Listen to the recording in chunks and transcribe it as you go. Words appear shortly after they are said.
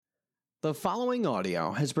The following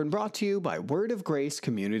audio has been brought to you by Word of Grace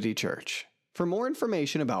Community Church. For more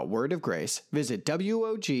information about Word of Grace, visit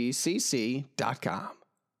wogcc.com.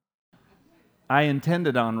 I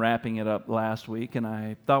intended on wrapping it up last week, and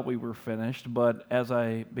I thought we were finished, but as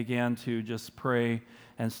I began to just pray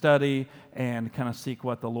and study and kind of seek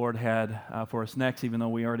what the Lord had for us next, even though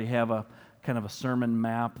we already have a kind of a sermon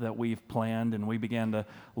map that we've planned, and we began to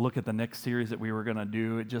look at the next series that we were going to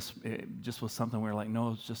do. It just was something we were like,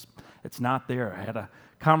 no, it's not there. I had a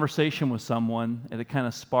conversation with someone, and it kind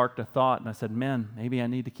of sparked a thought, and I said, man, maybe I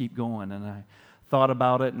need to keep going, and I thought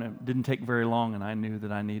about it, and it didn't take very long, and I knew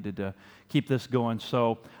that I needed to keep this going.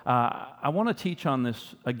 So I want to teach on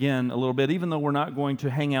this again a little bit, even though we're not going to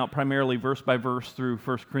hang out primarily verse by verse through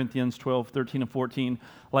 1 Corinthians 12, 13, and 14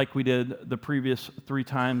 like we did the previous 3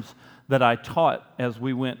 times that I taught as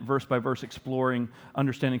we went verse by verse exploring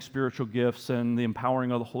understanding spiritual gifts and the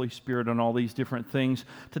empowering of the Holy Spirit and all these different things.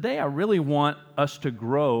 Today I really want us to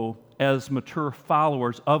grow as mature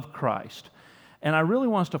followers of Christ. And I really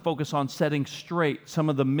want us to focus on setting straight some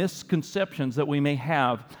of the misconceptions that we may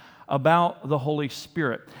have about the Holy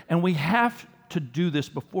Spirit. And we have to do this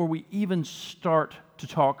before we even start to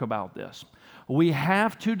talk about this. We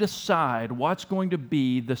have to decide what's going to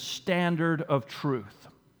be the standard of truth.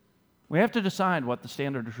 We have to decide what the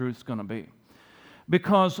standard of truth is going to be.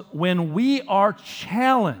 Because when we are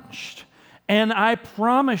challenged, and I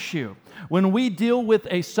promise you, when we deal with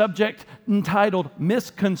a subject entitled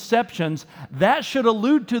Misconceptions, that should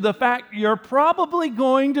allude to the fact you're probably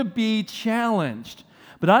going to be challenged.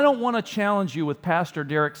 But I don't want to challenge you with Pastor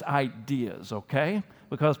Derek's ideas, okay?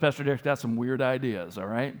 Because Pastor Derek's got some weird ideas, all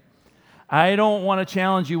right? I don't want to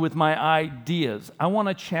challenge you with my ideas. I want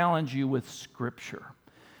to challenge you with Scripture.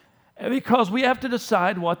 Because we have to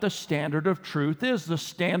decide what the standard of truth is. The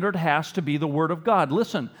standard has to be the Word of God.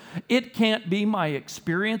 Listen, it can't be my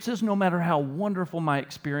experiences, no matter how wonderful my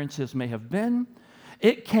experiences may have been.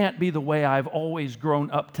 It can't be the way I've always grown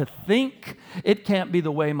up to think. It can't be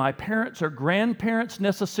the way my parents or grandparents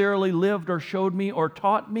necessarily lived or showed me or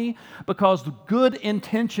taught me, because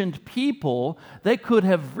good-intentioned people, they could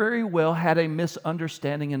have very well had a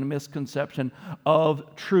misunderstanding and a misconception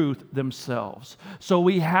of truth themselves. So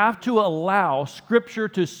we have to allow Scripture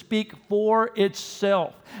to speak for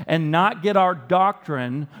itself and not get our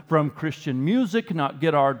doctrine from Christian music, not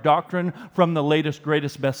get our doctrine from the latest,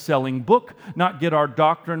 greatest best-selling book, not get our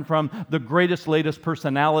doctrine from the greatest, latest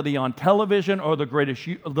personality on television or the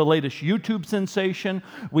latest YouTube sensation.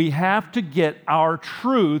 We have to get our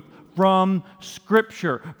truth from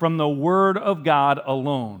Scripture, from the Word of God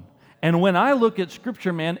alone. And when I look at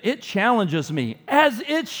Scripture, man, it challenges me, as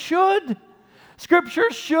it should. Scripture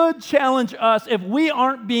should challenge us. If we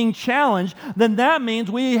aren't being challenged, then that means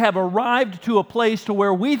we have arrived to a place to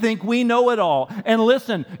where we think we know it all. And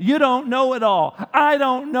listen, you don't know it all. I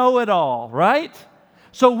don't know it all, right?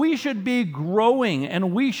 So we should be growing,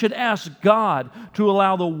 and we should ask God to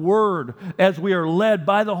allow the Word, as we are led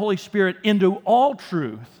by the Holy Spirit into all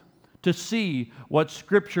truth, to see what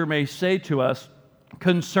Scripture may say to us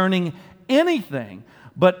concerning anything.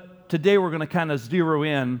 But today we're going to kind of zero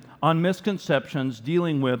in on misconceptions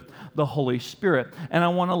dealing with the Holy Spirit. And I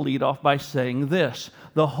want to lead off by saying this: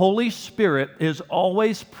 the Holy Spirit is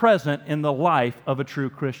always present in the life of a true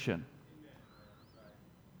Christian.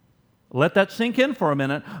 Let that sink in for a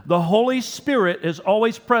minute. The Holy Spirit is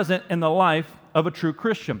always present in the life of a true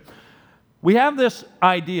Christian. We have this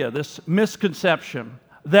idea, this misconception,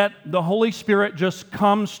 that the Holy Spirit just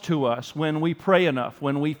comes to us when we pray enough,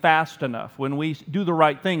 when we fast enough, when we do the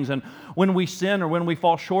right things, and when we sin or when we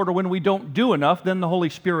fall short or when we don't do enough, then the Holy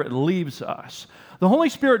Spirit leaves us. The Holy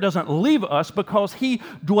Spirit doesn't leave us because He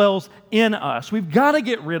dwells in us. We've got to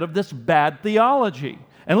get rid of this bad theology.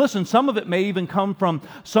 And listen, some of it may even come from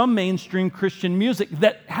some mainstream Christian music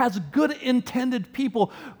that has good-intended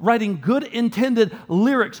people writing good-intended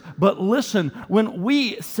lyrics. But listen, when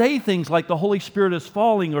we say things like the Holy Spirit is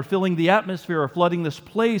falling or filling the atmosphere or flooding this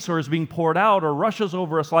place or is being poured out or rushes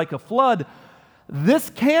over us like a flood,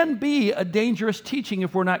 this can be a dangerous teaching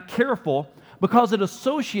if we're not careful, because it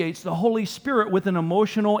associates the Holy Spirit with an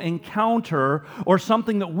emotional encounter or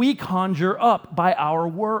something that we conjure up by our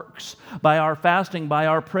works, by our fasting, by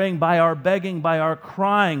our praying, by our begging, by our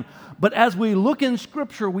crying. But as we look in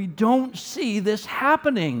Scripture, we don't see this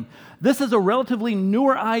happening. This is a relatively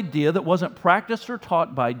newer idea that wasn't practiced or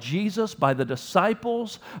taught by Jesus, by the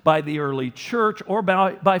disciples, by the early church, or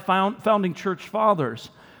by founding church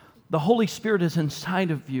fathers. The Holy Spirit is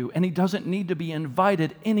inside of you, and He doesn't need to be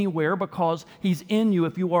invited anywhere because He's in you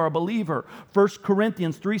if you are a believer. 1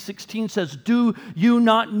 Corinthians 3:16 says, "Do you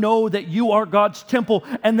not know that you are God's temple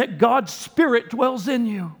and that God's Spirit dwells in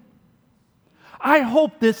you?" I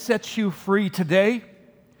hope this sets you free today.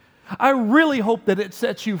 I really hope that it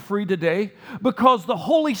sets you free today, because the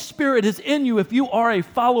Holy Spirit is in you if you are a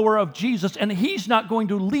follower of Jesus, and He's not going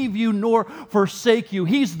to leave you nor forsake you.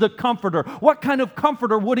 He's the comforter. What kind of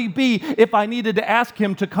comforter would He be if I needed to ask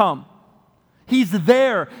Him to come? He's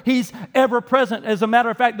there. He's ever present. As a matter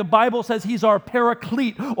of fact, the Bible says He's our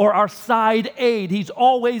paraclete, or our side aid. He's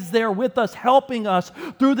always there with us, helping us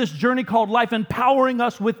through this journey called life, empowering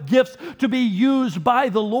us with gifts to be used by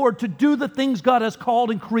the Lord to do the things God has called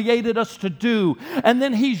and created us to do. And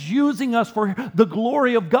then He's using us for the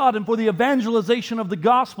glory of God and for the evangelization of the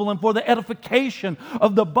gospel and for the edification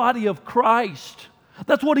of the body of Christ.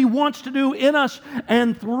 That's what He wants to do in us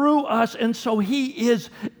and through us, and so He is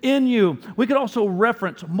in you. We could also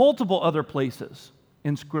reference multiple other places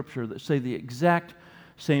in Scripture that say the exact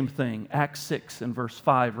same thing. Acts 6 and verse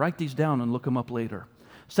 5. Write these down and look them up later.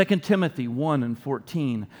 2 Timothy 1 and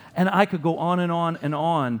 14. And I could go on and on and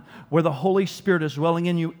on, where the Holy Spirit is dwelling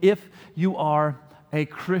in you if you are a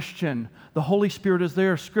Christian. The Holy Spirit is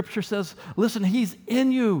there. Scripture says, listen, He's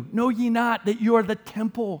in you. Know ye not that you are the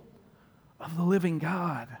temple of the living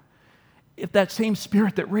God? If that same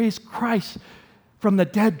Spirit that raised Christ from the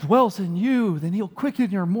dead dwells in you, then He'll quicken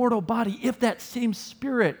your mortal body. If that same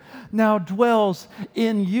Spirit now dwells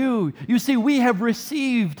in you. You see, we have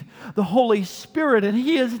received the Holy Spirit, and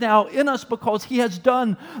He is now in us because He has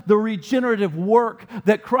done the regenerative work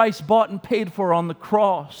that Christ bought and paid for on the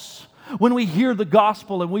cross. When we hear the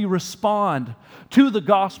gospel and we respond to the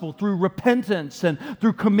gospel through repentance and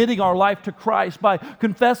through committing our life to Christ by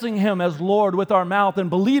confessing Him as Lord with our mouth and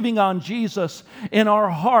believing on Jesus in our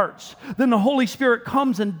hearts, then the Holy Spirit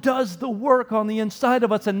comes and does the work on the inside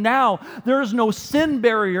of us. And now there is no sin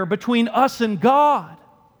barrier between us and God.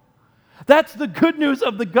 That's the good news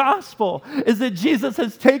of the gospel, is that Jesus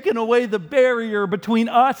has taken away the barrier between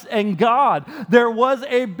us and God. There was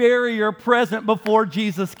a barrier present before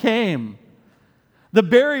Jesus came. The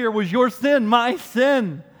barrier was your sin, my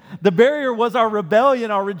sin. The barrier was our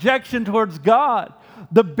rebellion, our rejection towards God.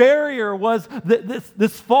 The barrier was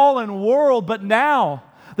this fallen world, but now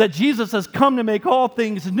that Jesus has come to make all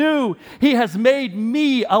things new, He has made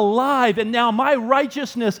me alive. And now my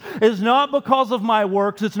righteousness is not because of my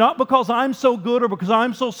works. It's not because I'm so good or because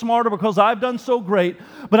I'm so smart or because I've done so great.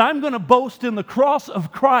 But I'm going to boast in the cross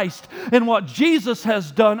of Christ and what Jesus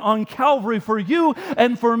has done on Calvary for you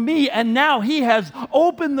and for me. And now He has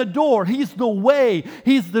opened the door. He's the way.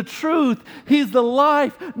 He's the truth. He's the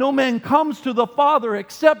life. No man comes to the Father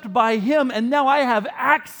except by Him. And now I have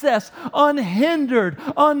access, unhindered,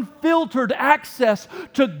 unfiltered access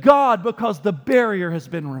to God because the barrier has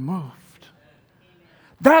been removed.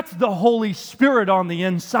 That's the Holy Spirit on the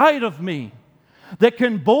inside of me that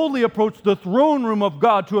can boldly approach the throne room of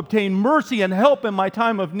God to obtain mercy and help in my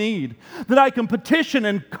time of need. That I can petition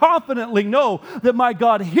and confidently know that my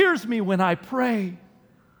God hears me when I pray.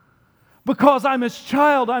 Because I'm His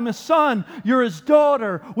child, I'm His son, you're His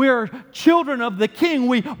daughter. We are children of the King.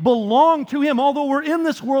 We belong to Him. Although we're in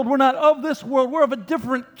this world, we're not of this world. We're of a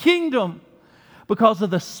different kingdom because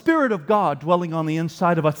of the Spirit of God dwelling on the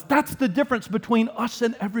inside of us. That's the difference between us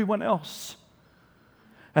and everyone else.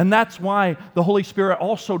 And that's why the Holy Spirit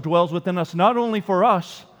also dwells within us, not only for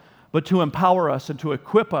us, but to empower us and to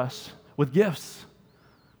equip us with gifts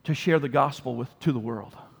to share the gospel to the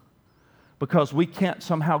world. Because we can't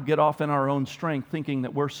somehow get off in our own strength thinking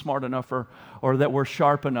that we're smart enough or that we're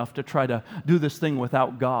sharp enough to try to do this thing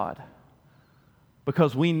without God.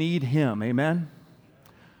 Because we need Him, amen?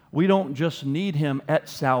 We don't just need Him at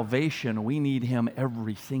salvation, we need Him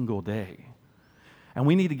every single day. And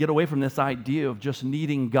we need to get away from this idea of just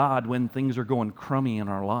needing God when things are going crummy in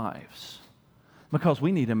our lives. Because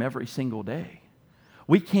we need Him every single day.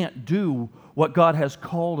 We can't do what God has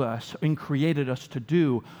called us and created us to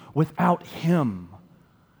do without Him.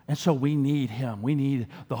 And so we need Him. We need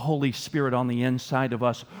the Holy Spirit on the inside of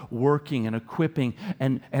us working and equipping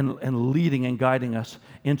and leading and guiding us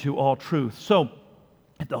into all truth. So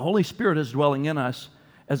if the Holy Spirit is dwelling in us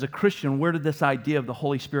as a Christian, where did this idea of the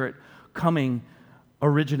Holy Spirit coming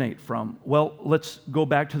originate from? Well, let's go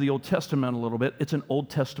back to the Old Testament a little bit. It's an Old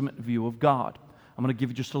Testament view of God. I'm going to give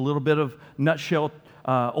you just a little bit of nutshell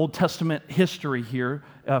Old Testament history here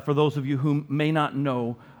for those of you who may not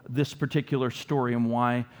know this particular story and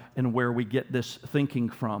why and where we get this thinking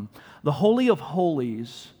from. The Holy of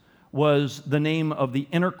Holies was the name of the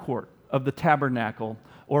inner court of the tabernacle,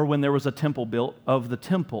 or when there was a temple built, of the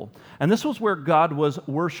temple. And this was where God was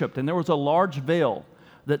worshipped, and there was a large veil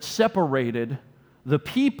that separated the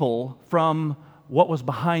people from what was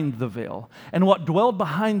behind the veil. And what dwelled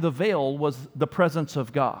behind the veil was the presence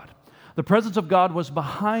of God. The presence of God was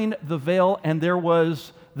behind the veil, and there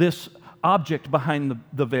was this object behind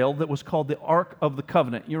the veil that was called the Ark of the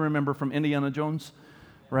Covenant. You remember from Indiana Jones,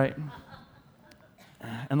 right?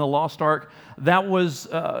 And the Lost Ark, that was,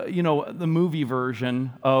 the movie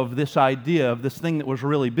version of this idea of this thing that was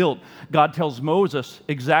really built. God tells Moses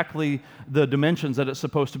exactly the dimensions that it's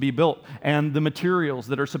supposed to be built and the materials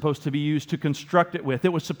that are supposed to be used to construct it with.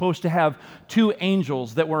 It was supposed to have 2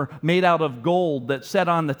 angels that were made out of gold that sat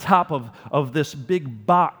on the top of this big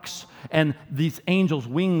box. And these angels'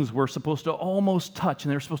 wings were supposed to almost touch,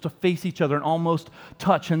 and they were supposed to face each other and almost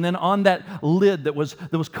touch. And then on that lid that was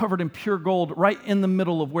covered in pure gold, right in the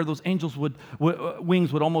middle of where those angels'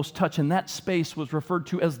 wings would almost touch, and that space was referred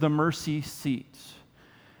to as the mercy seat.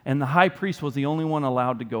 And the high priest was the only one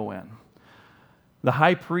allowed to go in. The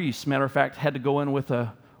high priest, matter of fact, had to go in with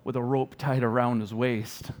a rope tied around his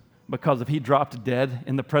waist, because if he dropped dead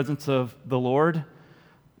in the presence of the Lord,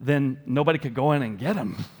 then nobody could go in and get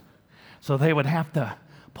him. So they would have to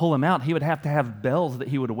pull him out. He would have to have bells that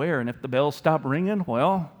he would wear. And if the bells stopped ringing,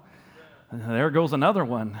 well, there goes another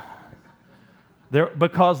one.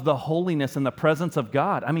 Because the holiness and the presence of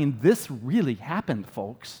God. I mean, this really happened,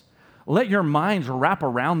 folks. Let your minds wrap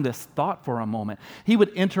around this thought for a moment. He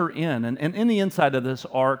would enter in, and in the inside of this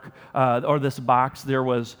ark, or this box, there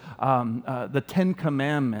was the 10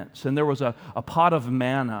 Commandments, and there was a pot of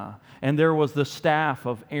manna, and there was the staff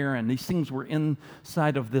of Aaron. These things were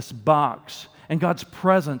inside of this box, and God's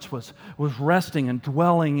presence was resting and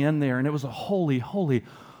dwelling in there, and it was a holy, holy,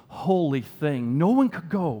 holy thing. No one could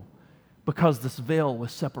go because this veil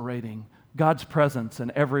was separating God's presence and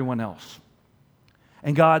everyone else.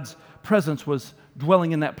 And God's presence was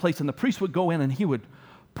dwelling in that place, and the priest would go in and he would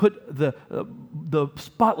put the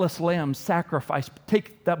spotless lamb sacrifice,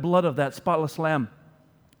 take that blood of that spotless lamb,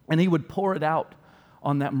 and he would pour it out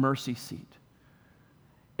on that mercy seat.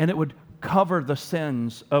 And it would cover the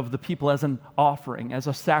sins of the people as an offering, as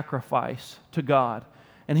a sacrifice to God.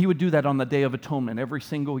 And he would do that on the Day of Atonement every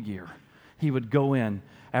single year. He would go in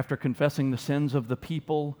after confessing the sins of the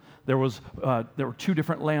people. There were 2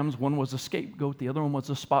 different lambs. One was a scapegoat. The other one was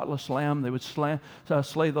a spotless lamb. They would slay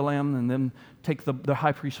the lamb, and then the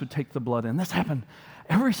high priest would take the blood. And this happened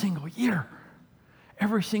every single year.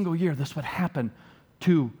 Every single year this would happen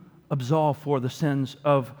to absolve for the sins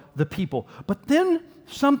of the people. But then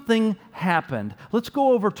something happened. Let's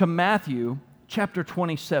go over to Matthew chapter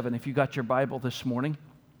 27, if you got your Bible this morning.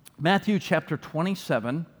 Matthew chapter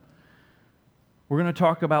 27. We're going to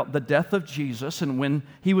talk about the death of Jesus and when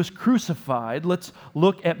he was crucified. Let's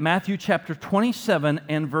look at Matthew chapter 27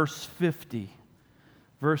 and verse 50.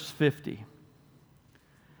 Verse 50.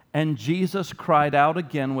 And Jesus cried out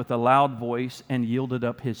again with a loud voice and yielded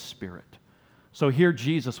up his spirit. So here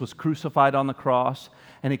Jesus was crucified on the cross,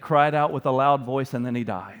 and he cried out with a loud voice, and then he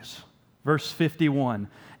dies. Verse 51.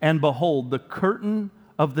 And behold, the curtain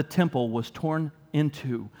of the temple was torn in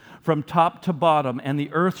two from top to bottom, and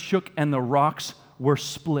the earth shook and the rocks were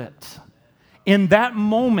split. In that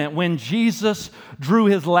moment when Jesus drew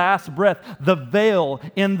his last breath, the veil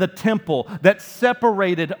in the temple that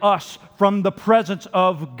separated us from the presence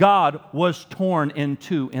of God was torn in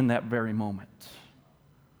two in that very moment.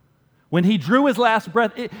 When he drew his last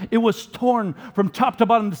breath, it was torn from top to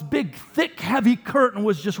bottom. This big, thick, heavy curtain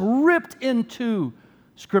was just ripped in two,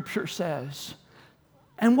 Scripture says.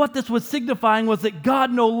 And what this was signifying was that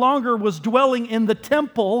God no longer was dwelling in the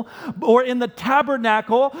temple or in the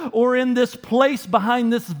tabernacle or in this place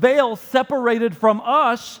behind this veil separated from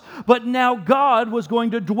us, but now God was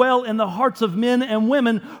going to dwell in the hearts of men and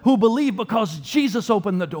women who believe because Jesus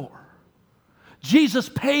opened the door. Jesus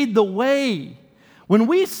paid the way. When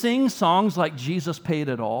we sing songs like Jesus paid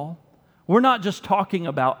it all, we're not just talking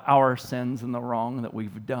about our sins and the wrong that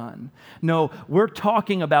we've done. No, we're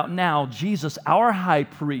talking about now Jesus, our high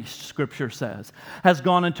priest, Scripture says, has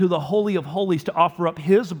gone into the Holy of Holies to offer up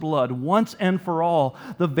his blood once and for all.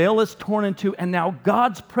 The veil is torn in two, and now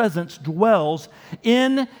God's presence dwells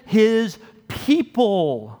in his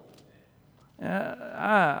people.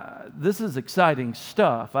 This is exciting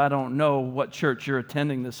stuff. I don't know what church you're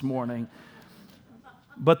attending this morning,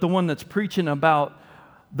 but the one that's preaching about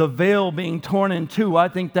the veil being torn in two, I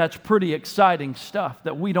think that's pretty exciting stuff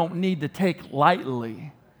that we don't need to take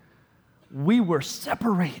lightly. We were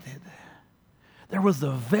separated. There was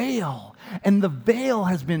the veil, and the veil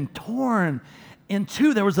has been torn in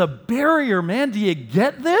two. There was a barrier, man. Do you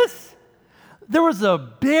get this? There was a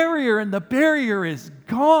barrier, and the barrier is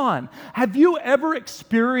gone. Have you ever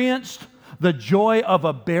experienced the joy of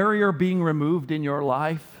a barrier being removed in your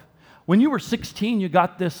life? When you were 16, you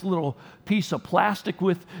got this little piece of plastic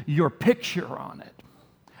with your picture on it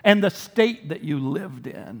and the state that you lived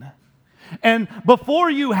in. And before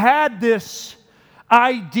you had this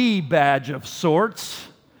ID badge of sorts,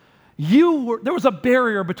 there was a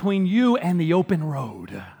barrier between you and the open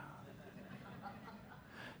road.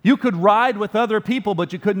 You could ride with other people,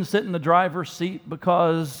 but you couldn't sit in the driver's seat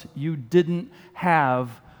because you didn't have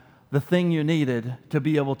the thing you needed to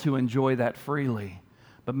be able to enjoy that freely.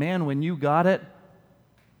 But man, when you got it,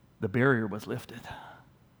 the barrier was lifted.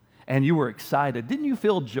 And you were excited. Didn't you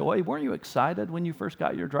feel joy? Weren't you excited when you first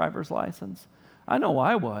got your driver's license? I know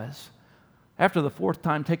I was. After the fourth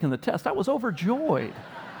time taking the test, I was overjoyed.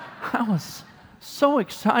 I was so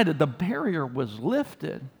excited. The barrier was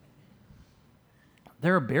lifted.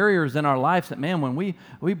 There are barriers in our lives that, man, when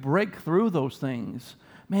we break through those things,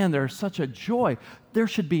 man, there's such a joy. There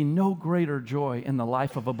should be no greater joy in the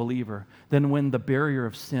life of a believer than when the barrier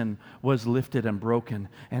of sin was lifted and broken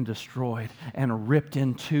and destroyed and ripped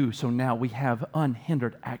in two. So now we have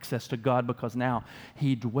unhindered access to God because now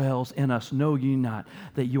He dwells in us. Know ye not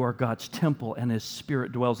that you are God's temple and His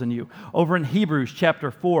Spirit dwells in you. Over in Hebrews chapter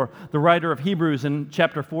 4, the writer of Hebrews in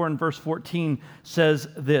chapter 4 and verse 14 says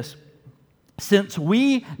this: since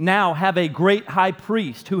we now have a great high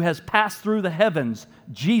priest who has passed through the heavens,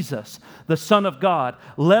 Jesus, the Son of God,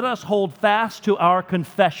 let us hold fast to our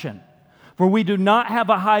confession. For we do not have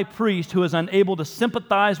a high priest who is unable to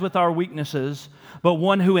sympathize with our weaknesses, but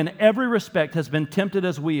one who in every respect has been tempted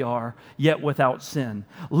as we are, yet without sin.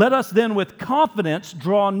 Let us then with confidence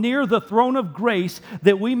draw near the throne of grace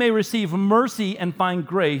that we may receive mercy and find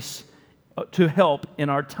grace to help in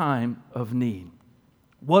our time of need.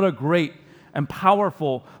 What a great and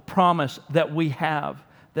powerful promise that we have,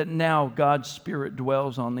 that now God's Spirit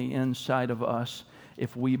dwells on the inside of us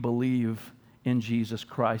if we believe in Jesus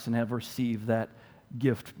Christ and have received that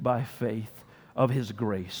gift by faith of His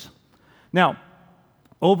grace. Now,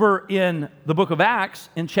 over in the book of Acts,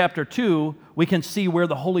 in chapter 2, we can see where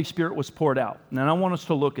the Holy Spirit was poured out. And I want us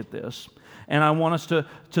to look at this. And I want us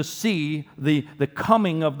to see the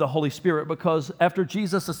coming of the Holy Spirit, because after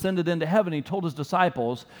Jesus ascended into heaven, He told His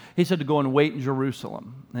disciples, He said to go and wait in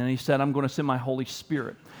Jerusalem. And He said, I'm going to send my Holy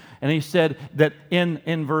Spirit. And He said that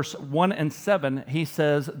in verse 1 and 7, He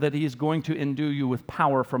says that He's going to endue you with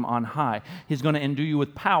power from on high. He's going to endue you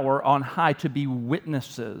with power on high to be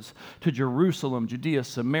witnesses to Jerusalem, Judea,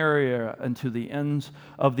 Samaria, and to the ends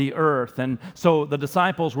of the earth. And so the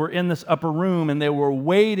disciples were in this upper room, and they were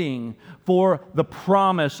waiting for the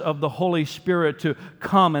promise of the Holy Spirit to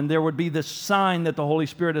come. And there would be this sign that the Holy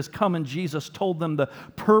Spirit has come, and Jesus told them the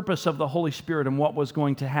purpose of the Holy Spirit and what was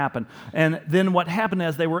going to happen. And then what happened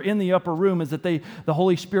as they were in the upper room is that the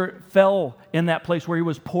Holy Spirit fell in that place where He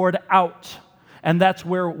was poured out. And that's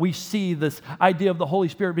where we see this idea of the Holy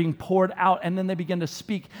Spirit being poured out. And then they began to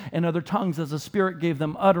speak in other tongues as the Spirit gave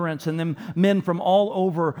them utterance. And then men from all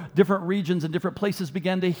over different regions and different places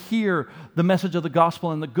began to hear the message of the gospel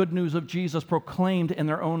and the good news of Jesus proclaimed in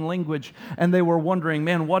their own language. And they were wondering,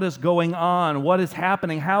 man, what is going on? What is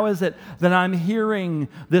happening? How is it that I'm hearing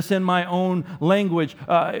this in my own language?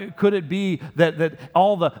 Could it be that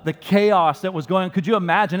all the chaos that was going on? Could you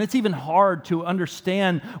imagine? It's even hard to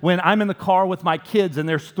understand when I'm in the car with my kids and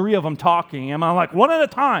there's three of them talking, and I'm like, one at a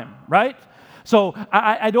time, right? So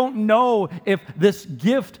I don't know if this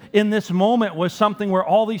gift in this moment was something where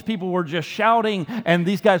all these people were just shouting and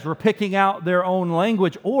these guys were picking out their own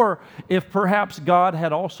language, or if perhaps God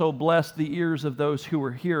had also blessed the ears of those who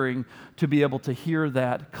were hearing to be able to hear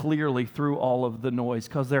that clearly through all of the noise,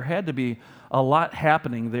 because there had to be a lot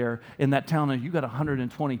happening there in that town. And you got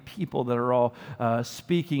 120 people that are all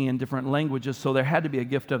speaking in different languages, so there had to be a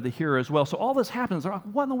gift of the hearer as well. So all this happens. They're like,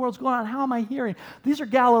 what in the world's going on? How am I hearing? These are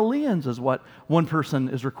Galileans, is what one person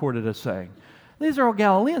is recorded as saying. These are all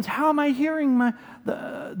Galileans. How am I hearing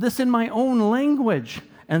this in my own language?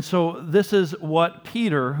 And so this is what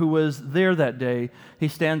Peter, who was there that day, he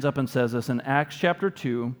stands up and says this in Acts chapter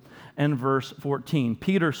 2 and verse 14.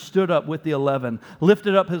 Peter stood up with the 11,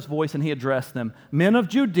 lifted up his voice, and he addressed them. Men of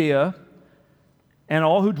Judea and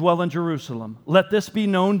all who dwell in Jerusalem, let this be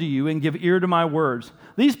known to you and give ear to my words.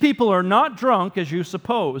 These people are not drunk as you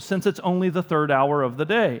suppose, since it's only the third hour of the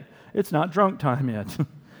day. It's not drunk time yet.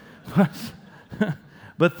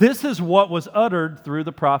 But this is what was uttered through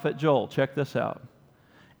the prophet Joel. Check this out.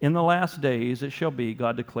 In the last days it shall be,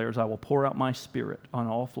 God declares, I will pour out my Spirit on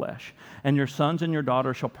all flesh, and your sons and your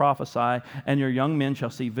daughters shall prophesy, and your young men shall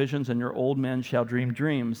see visions, and your old men shall dream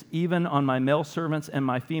dreams. Even on my male servants and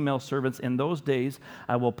my female servants in those days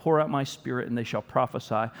I will pour out my Spirit, and they shall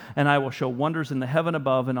prophesy. And I will show wonders in the heaven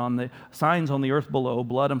above and on the signs on the earth below,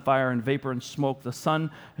 blood and fire and vapor and smoke. The sun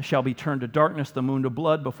shall be turned to darkness, the moon to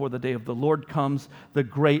blood, before the day of the Lord comes, the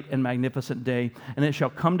great and magnificent day. And it shall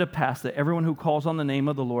come to pass that everyone who calls on the name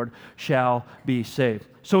of the Lord shall be saved.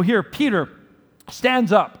 So here, Peter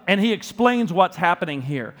stands up and he explains what's happening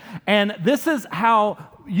here. And this is how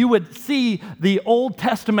you would see the Old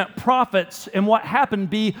Testament prophets and what happened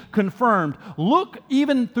be confirmed. Look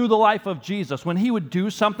even through the life of Jesus. When he would do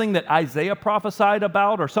something that Isaiah prophesied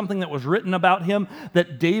about or something that was written about him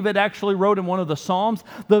that David actually wrote in one of the Psalms,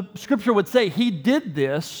 the scripture would say he did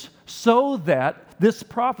this so that this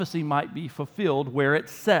prophecy might be fulfilled where it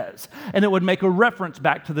says. And it would make a reference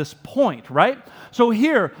back to this point, right? So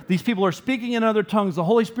here, these people are speaking in other tongues. The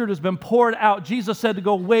Holy Spirit has been poured out. Jesus said to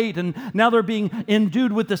go wait, and now they're being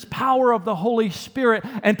endued with this power of the Holy Spirit.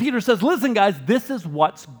 And Peter says, listen, guys, this is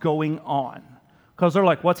what's going on. Because they're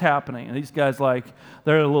like, what's happening? And these guys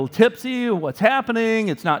they're a little tipsy. What's happening?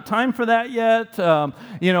 It's not time for that yet.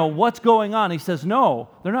 What's going on? He says, no,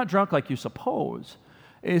 they're not drunk like you suppose.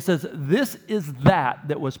 It says, this is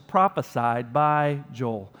that was prophesied by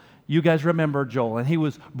Joel. You guys remember Joel, and he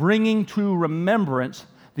was bringing to remembrance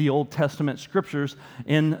the Old Testament scriptures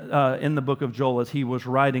in the book of Joel as he was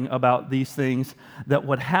writing about these things that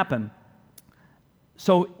would happen.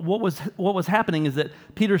 So what was happening is that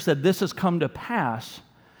Peter said, this has come to pass.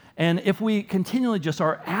 And if we continually just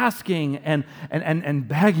are asking and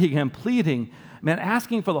begging and pleading, man,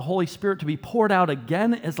 asking for the Holy Spirit to be poured out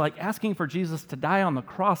again is like asking for Jesus to die on the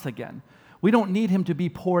cross again. We don't need him to be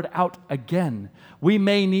poured out again. We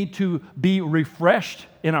may need to be refreshed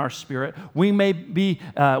in our spirit. We may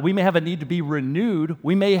have a need to be renewed.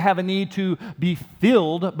 We may have a need to be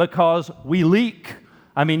filled because we leak.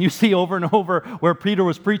 I mean, you see over and over where Peter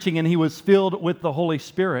was preaching and he was filled with the Holy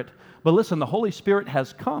Spirit. But listen, the Holy Spirit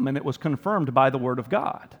has come and it was confirmed by the Word of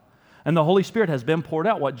God. And the Holy Spirit has been poured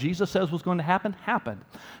out. What Jesus says was going to happen, happened.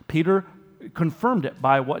 Peter confirmed it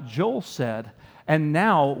by what Joel said. And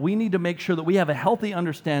now we need to make sure that we have a healthy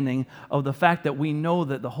understanding of the fact that we know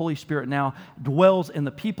that the Holy Spirit now dwells in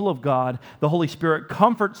the people of God. The Holy Spirit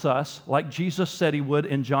comforts us like Jesus said he would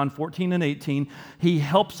in John 14 and 18. He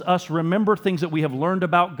helps us remember things that we have learned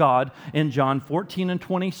about God in John 14 and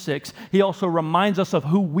 26. He also reminds us of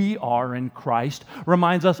who we are in Christ,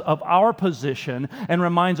 reminds us of our position, and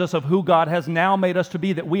reminds us of who God has now made us to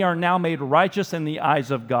be, that we are now made righteous in the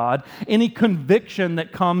eyes of God. Any conviction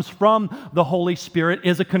that comes from the Holy Spirit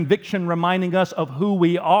is a conviction reminding us of who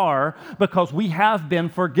we are because we have been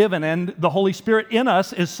forgiven. And the Holy Spirit in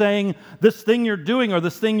us is saying, this thing you're doing or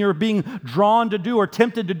this thing you're being drawn to do or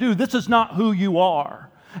tempted to do, this is not who you are.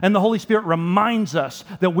 And the Holy Spirit reminds us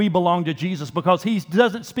that we belong to Jesus because he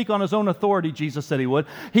doesn't speak on his own authority, Jesus said he would.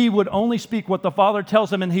 He would only speak what the Father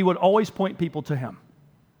tells him, and he would always point people to him.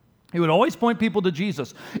 He would always point people to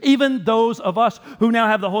Jesus. Even those of us who now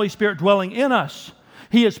have the Holy Spirit dwelling in us,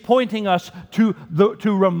 he is pointing us to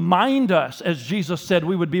remind us, as Jesus said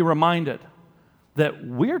we would be reminded, that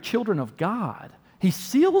we're children of God. He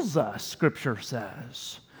seals us, Scripture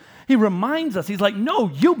says. He reminds us, he's like, no,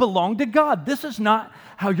 you belong to God. This is not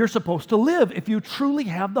how you're supposed to live if you truly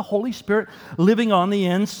have the Holy Spirit living on the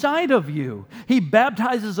inside of you. He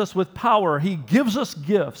baptizes us with power. He gives us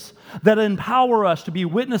gifts that empower us to be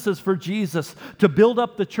witnesses for Jesus, to build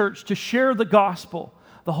up the church, to share the gospel.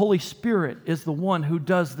 The Holy Spirit is the one who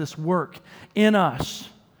does this work in us.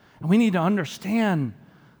 And we need to understand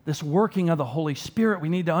this working of the Holy Spirit. We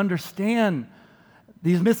need to understand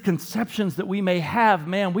these misconceptions that we may have.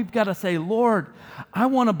 Man, we've got to say, Lord, I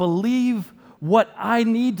want to believe what I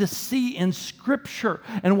need to see in Scripture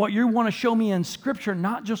and what you want to show me in Scripture,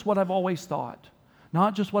 not just what I've always thought,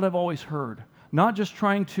 not just what I've always heard, not just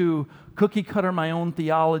trying to cookie cutter my own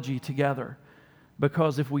theology together.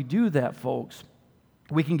 Because if we do that, folks,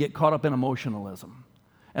 we can get caught up in emotionalism.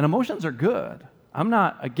 And emotions are good. I'm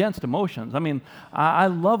not against emotions. I mean, I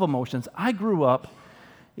love emotions. I grew up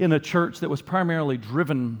in a church that was primarily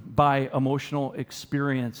driven by emotional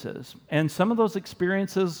experiences. And some of those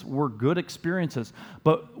experiences were good experiences.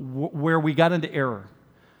 But where we got into error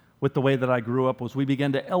with the way that I grew up was we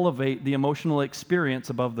began to elevate the emotional experience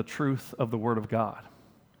above the truth of the Word of God.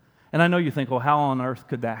 And I know you think, well, how on earth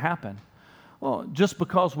could that happen? Well, just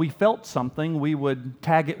because we felt something, we would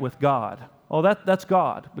tag it with God. Oh, that's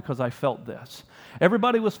God, because I felt this.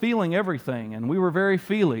 Everybody was feeling everything, and we were very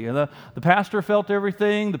feely. The pastor felt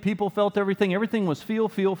everything, the people felt everything. Everything was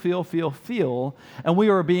feel, and we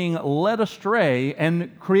were being led astray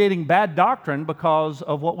and creating bad doctrine because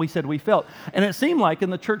of what we said we felt. And it seemed like in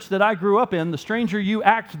the church that I grew up in, the stranger you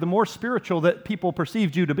act, the more spiritual that people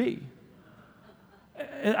perceived you to be.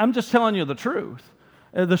 I'm just telling you the truth.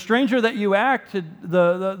 The stranger that you acted,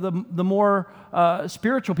 the more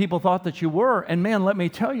spiritual people thought that you were. And man, let me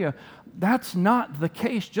tell you, that's not the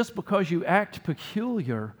case. Just because you act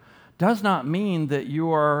peculiar does not mean that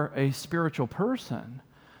you are a spiritual person.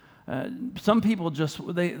 Some people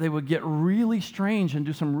they would get really strange and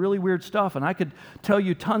do some really weird stuff. And I could tell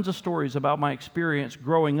you tons of stories about my experience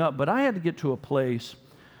growing up, but I had to get to a place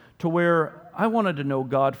to where I wanted to know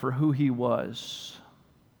God for who He was.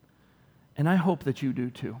 And I hope that you do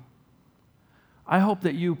too. I hope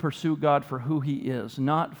that you pursue God for who He is,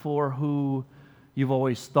 not for who you've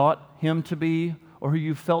always thought Him to be or who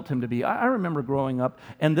you felt Him to be. I remember growing up,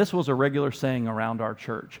 and this was a regular saying around our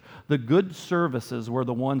church. The good services were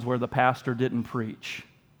the ones where the pastor didn't preach.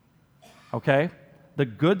 Okay? The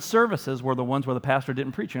good services were the ones where the pastor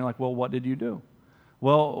didn't preach. And you're like, well, what did you do?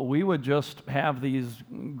 Well, we would just have these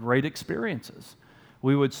great experiences.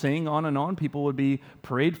 We would sing on and on. People would be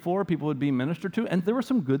prayed for. People would be ministered to. And there were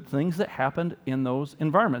some good things that happened in those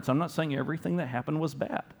environments. I'm not saying everything that happened was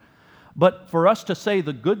bad. But for us to say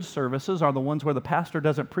the good services are the ones where the pastor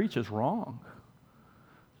doesn't preach is wrong.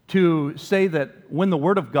 To say that when the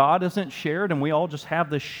Word of God isn't shared and we all just have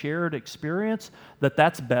this shared experience,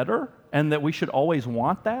 that's better and that we should always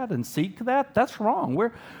want that and seek that, that's wrong.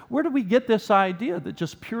 Where do we get this idea that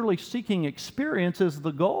just purely seeking experience is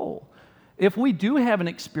the goal? If we do have an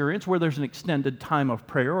experience where there's an extended time of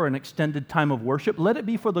prayer or an extended time of worship, let it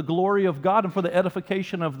be for the glory of God and for the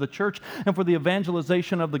edification of the church and for the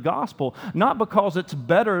evangelization of the gospel, not because it's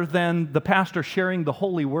better than the pastor sharing the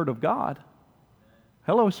holy word of God.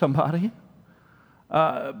 Hello, somebody.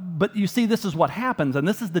 But you see, this is what happens, and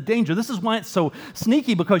this is the danger. This is why it's so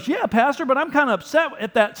sneaky, because, yeah, pastor, but I'm kind of upset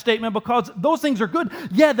at that statement because those things are good.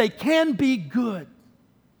 Yeah, they can be good.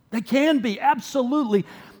 They can be, absolutely.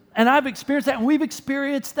 And I've experienced that, and we've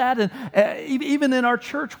experienced that, and even in our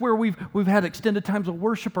church where we've had extended times of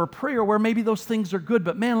worship or prayer where maybe those things are good.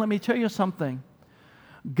 But man, let me tell you something.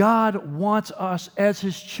 God wants us as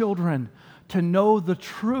His children to know the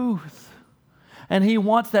truth. And He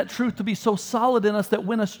wants that truth to be so solid in us that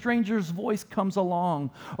when a stranger's voice comes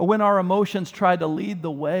along or when our emotions try to lead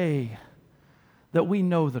the way, that we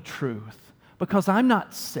know the truth. Because I'm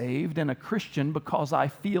not saved and a Christian because I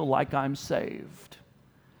feel like I'm saved.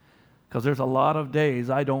 Because there's a lot of days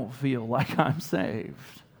I don't feel like I'm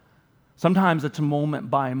saved. Sometimes it's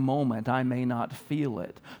moment by moment. I may not feel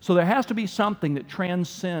it. So there has to be something that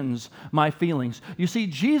transcends my feelings. You see,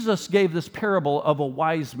 Jesus gave this parable of a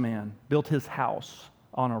wise man built his house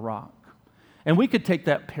on a rock. And we could take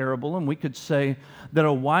that parable and we could say that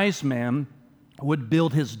a wise man would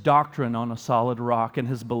build his doctrine on a solid rock and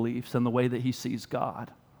his beliefs and the way that he sees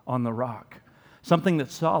God on the rock. Something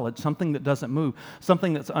that's solid, something that doesn't move,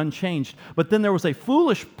 something that's unchanged. But then there was a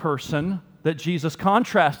foolish person that Jesus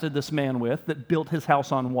contrasted this man with that built his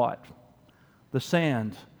house on what? The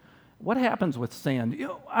sand. What happens with sand?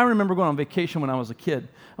 I remember going on vacation when I was a kid.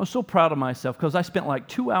 I was so proud of myself because I spent like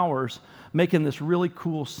 2 hours making this really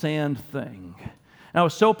cool sand thing. And I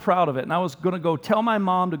was so proud of it. And I was going to go tell my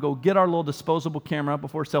mom to go get our little disposable camera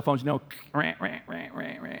before cell phones, and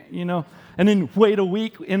then wait a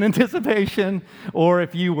week in anticipation. Or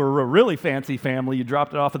if you were a really fancy family, you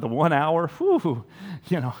dropped it off at the 1 hour,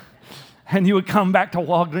 and you would come back to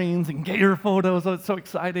Walgreens and get your photos. Oh, it's so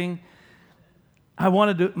exciting. I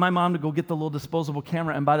wanted my mom to go get the little disposable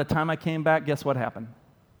camera, and by the time I came back, guess what happened?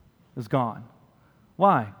 It was gone.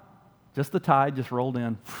 Why? Just the tide just rolled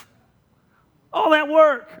in. All that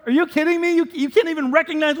work. Are you kidding me? You can't even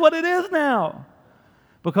recognize what it is now.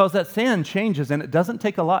 Because that sand changes, and it doesn't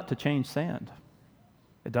take a lot to change sand.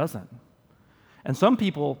 It doesn't. And some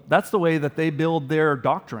people, that's the way that they build their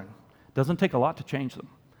doctrine. It doesn't take a lot to change them.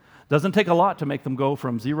 Doesn't take a lot to make them go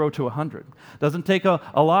from 0 to 100. Doesn't take a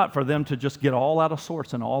lot for them to just get all out of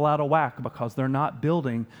sorts and all out of whack because they're not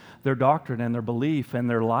building their doctrine and their belief and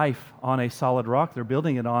their life on a solid rock. They're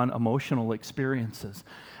building it on emotional experiences.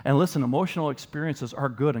 And listen, emotional experiences are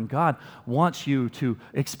good, and God wants you to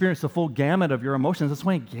experience the full gamut of your emotions. That's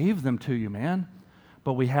why He gave them to you, man.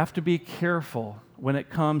 But we have to be careful when it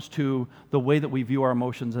comes to the way that we view our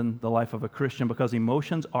emotions in the life of a Christian, because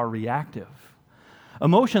emotions are reactive.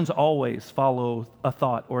 Emotions always follow a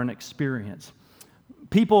thought or an experience.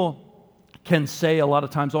 People can say a lot of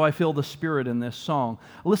times, I feel the Spirit in this song.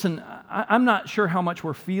 Listen, I'm not sure how much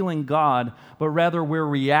we're feeling God, but rather we're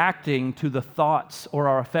reacting to the thoughts or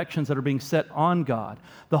our affections that are being set on God.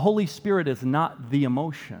 The Holy Spirit is not the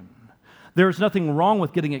emotion. There's nothing wrong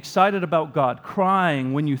with getting excited about God,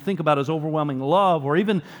 crying when you think about His overwhelming love, or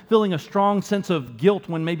even feeling a strong sense of guilt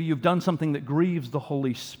when maybe you've done something that grieves the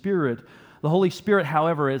Holy Spirit. The Holy Spirit,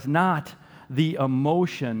 however, is not the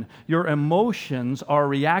emotion. Your emotions are a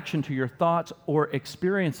reaction to your thoughts or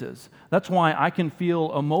experiences. That's why I can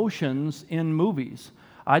feel emotions in movies.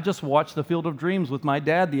 I just watched The Field of Dreams with my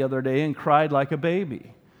dad the other day and cried like a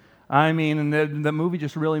baby. I mean, and the movie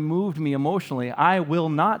just really moved me emotionally. I will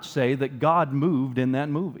not say that God moved in that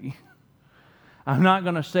movie. I'm not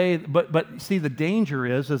going to say, but see, the danger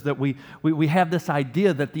is that we have this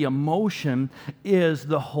idea that the emotion is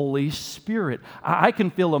the Holy Spirit. I can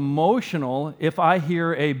feel emotional if I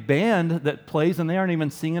hear a band that plays and they aren't even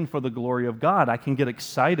singing for the glory of God. I can get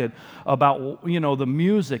excited about, the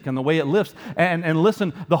music and the way it lifts. And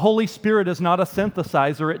listen, the Holy Spirit is not a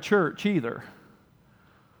synthesizer at church either.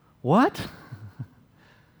 What?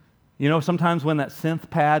 Sometimes when that synth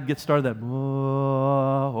pad gets started, that,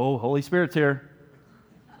 oh, Holy Spirit's here.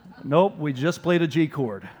 Nope, we just played a G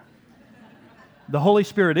chord. The Holy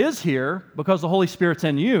Spirit is here because the Holy Spirit's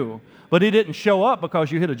in you, but He didn't show up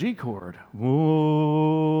because you hit a G chord.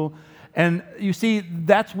 Whoa. And you see,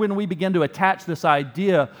 that's when we begin to attach this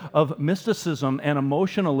idea of mysticism and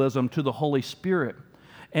emotionalism to the Holy Spirit,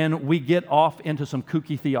 and we get off into some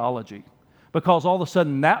kooky theology. Because all of a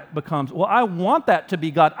sudden that becomes, well, I want that to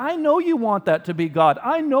be God. I know you want that to be God.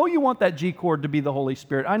 I know you want that G chord to be the Holy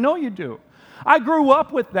Spirit. I know you do. I grew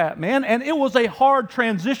up with that, man, and it was a hard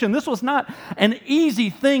transition. This was not an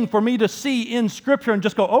easy thing for me to see in Scripture and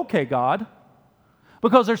just go, okay, God,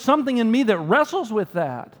 because there's something in me that wrestles with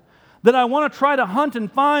that I want to try to hunt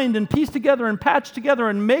and find and piece together and patch together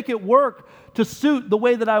and make it work to suit the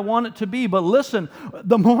way that I want it to be. But listen,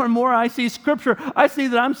 the more and more I see Scripture, I see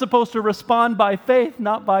that I'm supposed to respond by faith,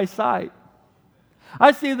 not by sight.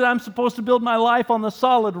 I see that I'm supposed to build my life on the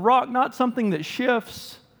solid rock, not something that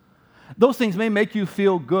shifts. Those things may make you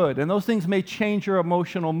feel good, and those things may change your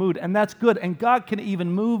emotional mood, and that's good. And God can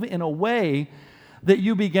even move in a way that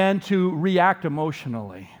you begin to react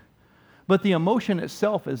emotionally. But the emotion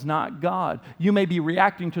itself is not God. You may be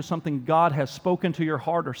reacting to something God has spoken to your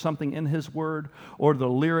heart, or something in His Word, or the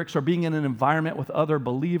lyrics, or being in an environment with other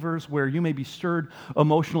believers where you may be stirred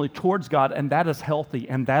emotionally towards God, and that is healthy,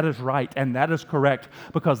 and that is right, and that is correct,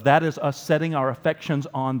 because that is us setting our affections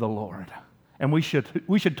on the Lord. And we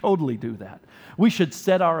should totally do that. We should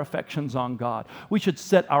set our affections on God. We should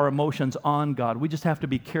set our emotions on God. We just have to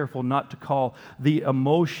be careful not to call the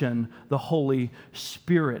emotion the Holy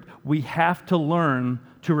Spirit. We have to learn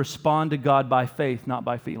to respond to God by faith, not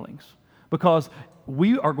by feelings. Because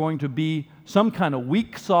we are going to be some kind of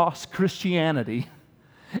weak sauce Christianity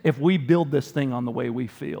if we build this thing on the way we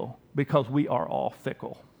feel, because we are all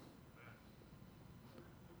fickle.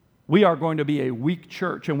 We are going to be a weak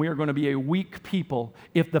church, and we are going to be a weak people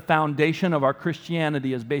if the foundation of our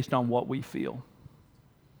Christianity is based on what we feel.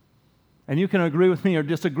 And you can agree with me or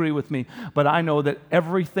disagree with me, but I know that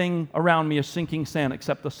everything around me is sinking sand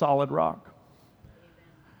except the solid rock.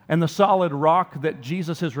 And the solid rock that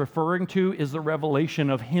Jesus is referring to is the revelation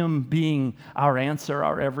of Him being our answer,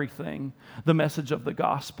 our everything, the message of the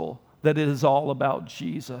gospel, that it is all about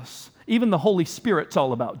Jesus. Even the Holy Spirit's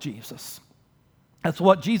all about Jesus. That's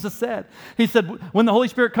what Jesus said. He said, when the Holy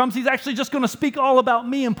Spirit comes, He's actually just going to speak all about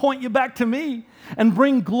me and point you back to me and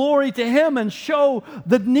bring glory to Him and show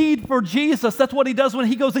the need for Jesus. That's what He does when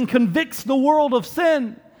He goes and convicts the world of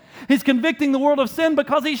sin. He's convicting the world of sin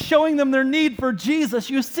because He's showing them their need for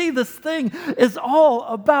Jesus. You see, this thing is all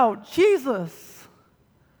about Jesus.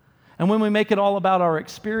 And when we make it all about our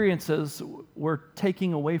experiences, we're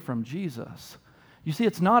taking away from Jesus. You see,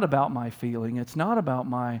 it's not about my feeling. It's not about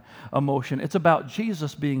my emotion. It's about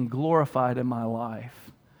Jesus being glorified in my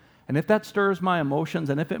life. And if that stirs my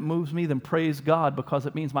emotions and if it moves me, then praise God, because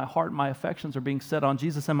it means my heart and my affections are being set on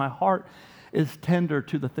Jesus, and my heart is tender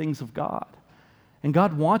to the things of God. And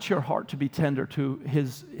God wants your heart to be tender to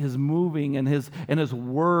His moving and His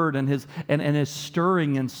word and His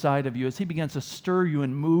stirring inside of you as He begins to stir you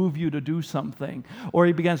and move you to do something, or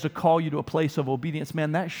He begins to call you to a place of obedience.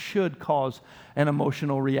 Man, that should cause an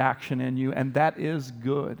emotional reaction in you, and that is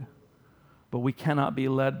good. But we cannot be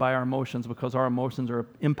led by our emotions, because our emotions are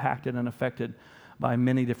impacted and affected by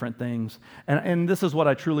many different things. And this is what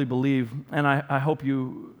I truly believe, and I hope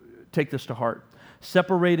you take this to heart.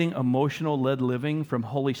 Separating emotional-led living from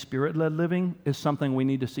Holy Spirit-led living is something we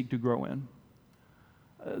need to seek to grow in.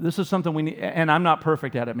 This is something we need, and I'm not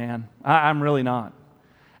perfect at it, man. I'm really not.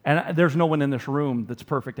 And there's no one in this room that's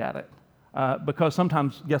perfect at it. Because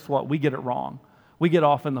sometimes, guess what? We get it wrong. We get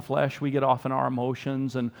off in the flesh, we get off in our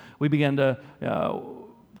emotions, and we begin to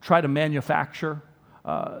try to manufacture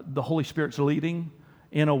the Holy Spirit's leading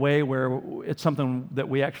in a way where it's something that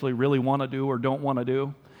we actually really want to do or don't want to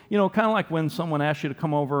do. You know, kind of like when someone asks you to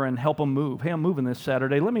come over and help them move. Hey, I'm moving this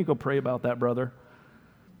Saturday. Let me go pray about that, brother.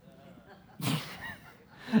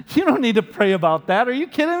 You don't need to pray about that. Are you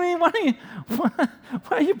kidding me? Why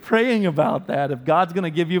are you praying about that? If God's going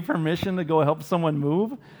to give you permission to go help someone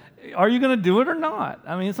move, are you going to do it or not?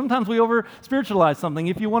 I mean, sometimes we over-spiritualize something.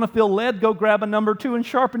 If you want to feel led, go grab a number 2 and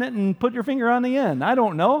sharpen it and put your finger on the end. I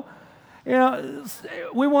don't know. You know,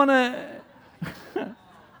 we want to...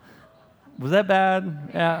 Was that bad?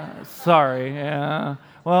 Yeah, sorry. Yeah.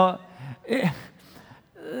 Well,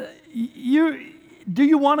 do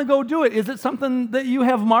you want to go do it? Is it something that you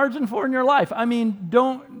have margin for in your life? I mean,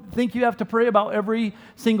 don't think you have to pray about every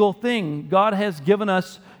single thing. God has given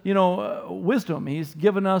us, wisdom. He's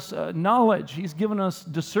given us knowledge. He's given us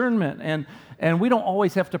discernment. And we don't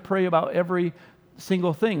always have to pray about every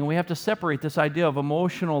single thing. And we have to separate this idea of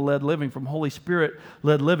emotional-led living from Holy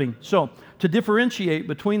Spirit-led living. So to differentiate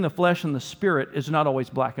between the flesh and the spirit is not always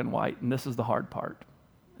black and white. And this is the hard part.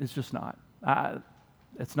 It's just not.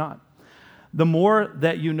 It's not. The more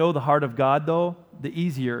that you know the heart of God, though, the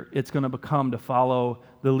easier it's going to become to follow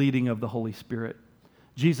the leading of the Holy Spirit.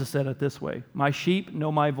 Jesus said it this way, "My sheep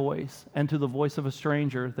know my voice, and to the voice of a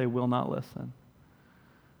stranger they will not listen."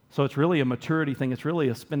 So it's really a maturity thing. It's really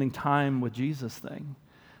a spending time with Jesus thing.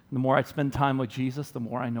 The more I spend time with Jesus, the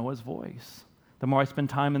more I know His voice. The more I spend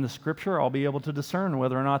time in the Scripture, I'll be able to discern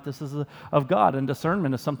whether or not this is of God. And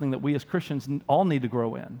discernment is something that we as Christians all need to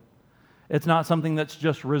grow in. It's not something that's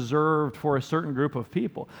just reserved for a certain group of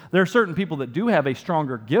people. There are certain people that do have a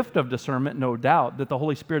stronger gift of discernment, no doubt, that the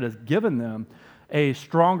Holy Spirit has given them a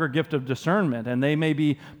stronger gift of discernment, and they may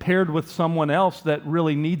be paired with someone else that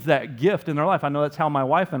really needs that gift in their life. I know that's how my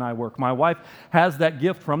wife and I work. My wife has that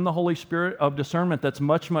gift from the Holy Spirit of discernment that's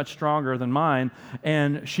much, much stronger than mine,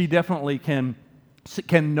 and she definitely can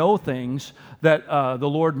know things that the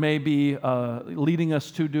Lord may be leading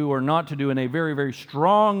us to do or not to do in a very, very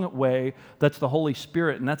strong way. That's the Holy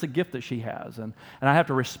Spirit, and that's a gift that she has. And I have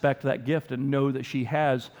to respect that gift and know that she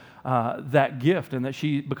has that gift, and that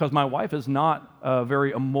because my wife is not a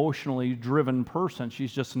very emotionally driven person.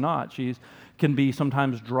 She's just not. She can be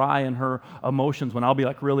sometimes dry in her emotions. When I'll be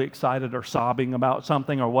like really excited or sobbing about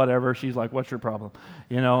something or whatever, she's like, "What's your problem?"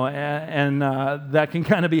 And that can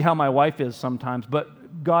kind of be how my wife is sometimes.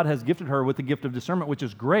 But God has gifted her with the gift of discernment, which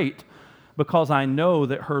is great, because I know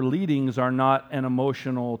that her leadings are not an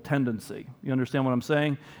emotional tendency. You understand what I'm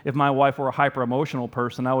saying? If my wife were a hyper-emotional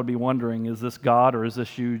person, I would be wondering, is this God or is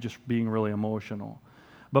this you just being really emotional?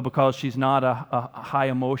 But because she's not a high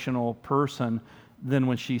emotional person, then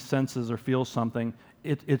when she senses or feels something,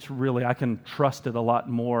 it's really, I can trust it a lot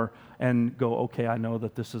more and go, okay, I know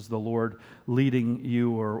that this is the Lord leading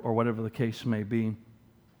you or whatever the case may be.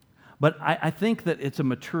 But I think that it's a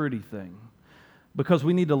maturity thing, because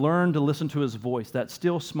we need to learn to listen to His voice, that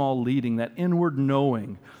still small leading, that inward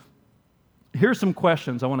knowing. Here's some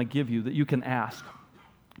questions I want to give you that you can ask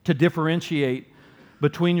to differentiate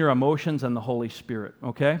between your emotions and the Holy Spirit,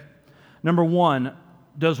 okay? Number one,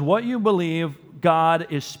 does what you believe God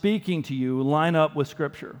is speaking to you line up with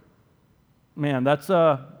Scripture? Man, that's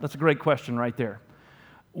a great question right there.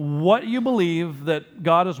 What you believe that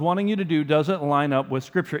God is wanting you to do, does it line up with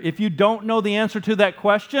Scripture? If you don't know the answer to that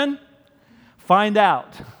question, find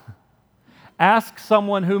out. Ask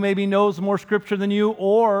someone who maybe knows more Scripture than you,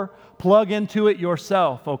 or plug into it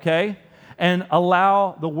yourself, okay? And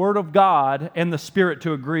allow the Word of God and the Spirit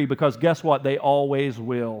to agree, because guess what? They always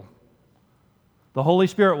will. The Holy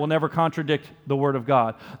Spirit will never contradict the Word of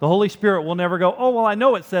God. The Holy Spirit will never go, "Oh, well, I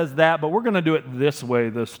know it says that, but we're going to do it this way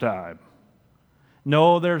this time."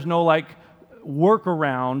 No, there's no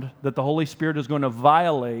workaround that the Holy Spirit is going to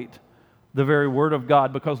violate the very Word of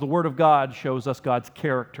God, because the Word of God shows us God's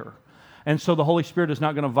character. And so the Holy Spirit is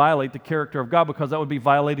not going to violate the character of God, because that would be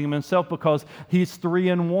violating Him Himself, because He's 3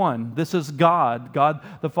 in 1. This is God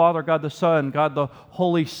the Father, God the Son, God the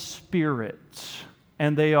Holy Spirit.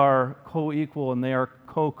 And they are co-equal, and they are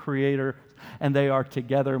co-creator, and they are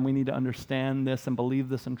together. And we need to understand this and believe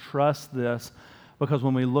this and trust this, because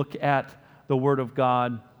when we look at the Word of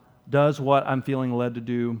God, does what I'm feeling led to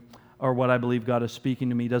do, or what I believe God is speaking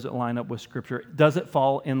to me, does it line up with Scripture? Does it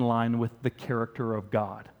fall in line with the character of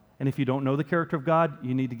God? And if you don't know the character of God,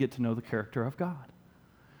 you need to get to know the character of God.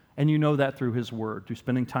 And you know that through His Word, through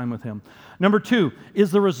spending time with Him. Number 2,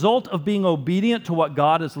 is the result of being obedient to what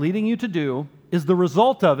God is leading you to do, is the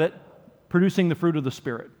result of it producing the fruit of the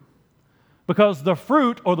Spirit? Because the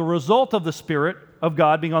fruit, or the result of the Spirit of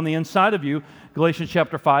God being on the inside of you, Galatians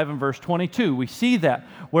chapter 5 and verse 22, we see that,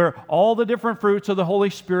 where all the different fruits of the Holy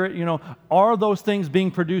Spirit, are those things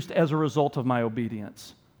being produced as a result of my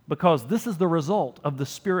obedience? Because this is the result of the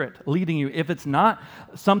Spirit leading you. If it's not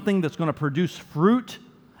something that's going to produce fruit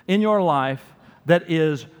in your life that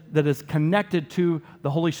is connected to the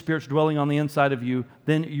Holy Spirit's dwelling on the inside of you,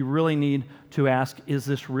 then you really need to ask, is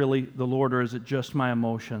this really the Lord, or is it just my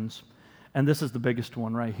emotions? And this is the biggest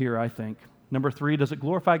one right here, I think. Number 3, does it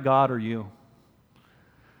glorify God or you?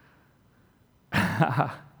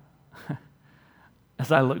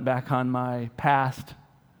 As I look back on my past,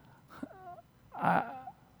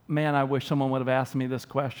 I wish someone would have asked me this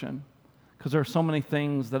question, because there are so many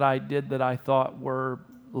things that I did that I thought were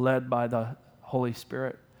led by the Holy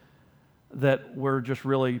Spirit that were just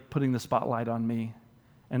really putting the spotlight on me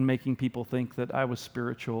and making people think that I was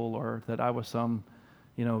spiritual or that I was some,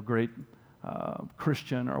 great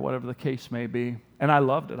Christian or whatever the case may be. And I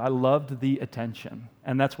loved it. I loved the attention.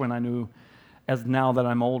 And that's when I knew, as now that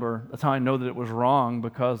I'm older, that's how I know that it was wrong,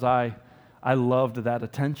 because I loved that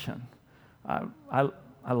attention.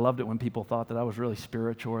 I loved it when people thought that I was really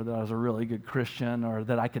spiritual or that I was a really good Christian or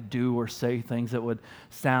that I could do or say things that would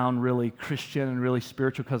sound really Christian and really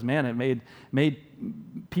spiritual, because, man, it made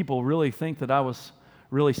people really think that I was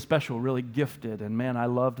really special, really gifted. And, man, I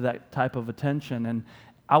loved that type of attention. And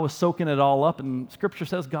I was soaking it all up. And Scripture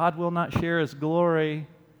says God will not share His glory.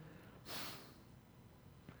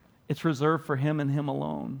 It's reserved for Him and Him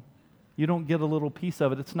alone. You don't get a little piece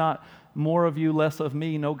of it. It's not more of you, less of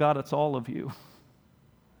me. No, God, it's all of you.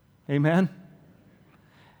 Amen?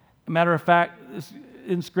 Matter of fact,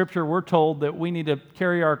 in Scripture, we're told that we need to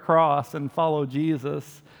carry our cross and follow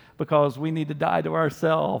Jesus, because we need to die to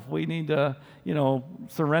ourselves. We need to,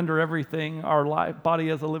 surrender everything, our body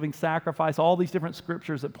as a living sacrifice. All these different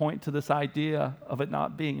scriptures that point to this idea of it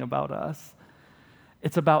not being about us.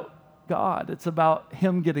 It's about God. It's about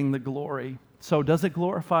Him getting the glory. So does it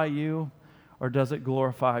glorify you, or does it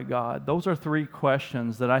glorify God? Those are 3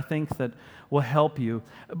 questions that I think that will help you.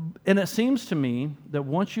 And it seems to me that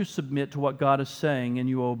once you submit to what God is saying and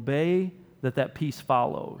you obey, that peace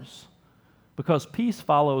follows. Because peace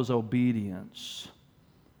follows obedience.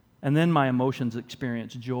 And then my emotions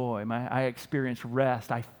experience joy. I experience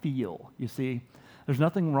rest. I feel, you see. There's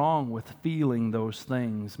nothing wrong with feeling those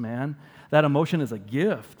things, man. That emotion is a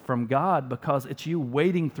gift from God, because it's you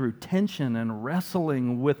wading through tension and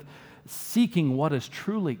wrestling with seeking what is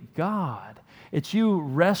truly God. It's you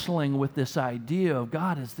wrestling with this idea of,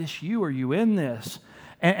 God, is this you? Are you in this?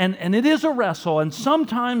 And it is a wrestle, and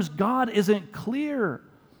sometimes God isn't clear,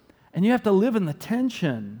 and you have to live in the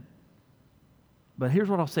tension. But here's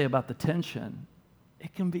what I'll say about the tension.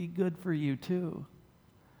 It can be good for you too.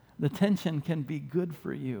 The tension can be good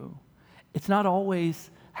for you. It's not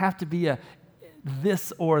always have to be a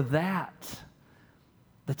this or that.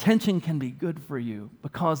 The tension can be good for you,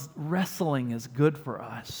 because wrestling is good for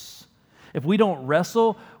us. If we don't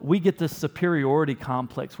wrestle, we get this superiority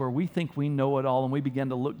complex where we think we know it all and we begin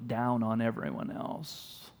to look down on everyone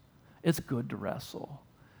else. It's good to wrestle.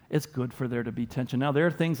 It's good for there to be tension. Now, there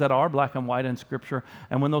are things that are black and white in Scripture,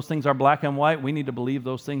 and when those things are black and white, we need to believe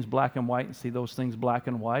those things black and white and see those things black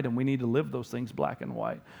and white, and we need to live those things black and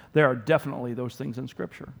white. There are definitely those things in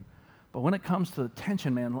Scripture. But when it comes to the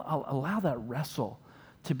tension, man, allow that wrestle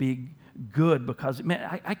to be good, because,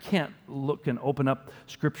 man, I can't look and open up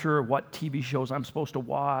Scripture, what TV shows I'm supposed to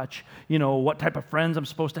watch, what type of friends I'm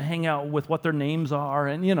supposed to hang out with, what their names are,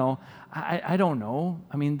 and, I don't know.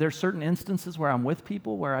 I mean, there's certain instances where I'm with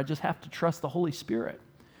people where I just have to trust the Holy Spirit.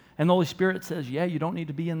 And the Holy Spirit says, yeah, you don't need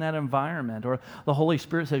to be in that environment. Or the Holy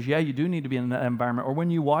Spirit says, yeah, you do need to be in that environment. Or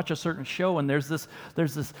when you watch a certain show and there's this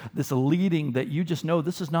leading that you just know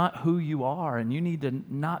this is not who you are, and you need to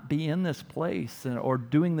not be in this place or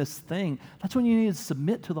doing this thing. That's when you need to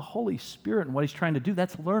submit to the Holy Spirit and what He's trying to do.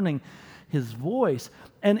 That's learning His voice.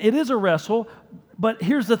 And it is a wrestle, but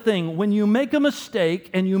here's the thing. When you make a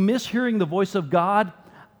mistake and you miss hearing the voice of God,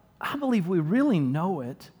 I believe we really know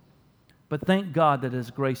it. But thank God that His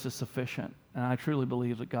grace is sufficient. And I truly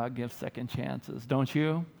believe that God gives second chances. Don't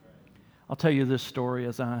you? I'll tell you this story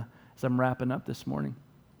as I'm wrapping up this morning.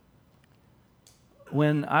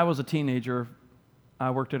 When I was a teenager,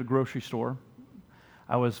 I worked at a grocery store.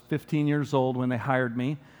 I was 15 years old when they hired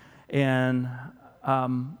me. And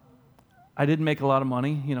I didn't make a lot of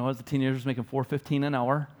money. As a teenager, I was making $4.15 an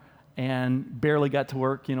hour and barely got to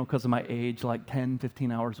work, because of my age, like 10,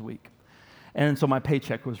 15 hours a week. And so my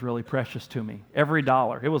paycheck was really precious to me. Every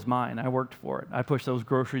dollar, it was mine. I worked for it. I pushed those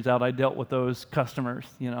groceries out. I dealt with those customers,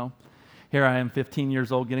 Here I am, 15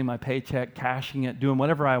 years old, getting my paycheck, cashing it, doing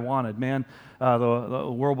whatever I wanted. Man,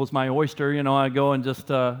 the world was my oyster. I'd go and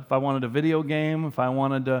just, if I wanted a video game, if I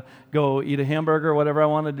wanted to go eat a hamburger, whatever I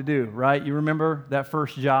wanted to do, right? You remember that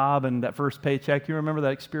first job and that first paycheck? You remember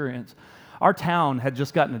that experience? Our town had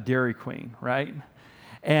just gotten a Dairy Queen, right?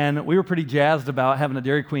 And we were pretty jazzed about having a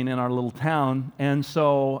Dairy Queen in our little town. And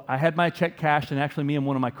so I had my check cashed, and actually me and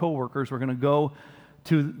one of my coworkers were going to go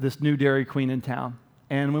to this new Dairy Queen in town.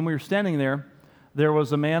 And when we were standing there, there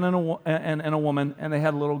was a man and a woman, and they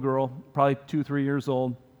had a little girl, probably 2-3 years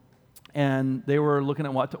old. and they were looking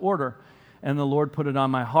at what to order. And the Lord put it on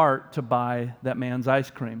my heart to buy that man's ice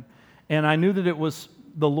cream. And I knew that it was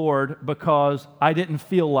the Lord because I didn't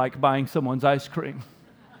feel like buying someone's ice cream.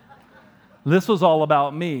 This was all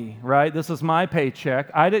about me, right? This is my paycheck.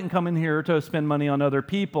 I didn't come in here to spend money on other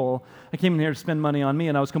people. I came in here to spend money on me,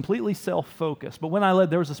 and I was completely self-focused. But when I led,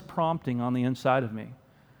 there was this prompting on the inside of me.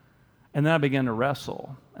 And then I began to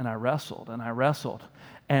wrestle, and I wrestled, and I wrestled.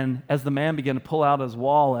 And as the man began to pull out his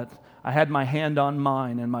wallet, I had my hand on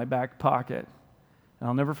mine in my back pocket. And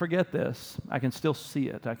I'll never forget this. I can still see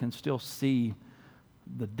it. I can still see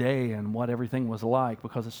the day and what everything was like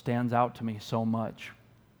because it stands out to me so much.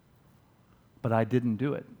 But I didn't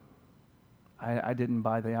do it. I didn't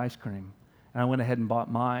buy the ice cream. And I went ahead and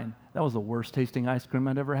bought mine. That was the worst tasting ice cream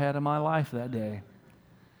I'd ever had in my life that day.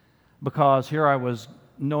 Because here I was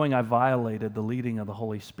knowing I violated the leading of the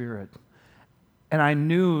Holy Spirit. And I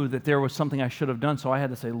knew that there was something I should have done, so I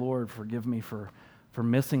had to say, Lord, forgive me for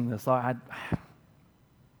missing this. I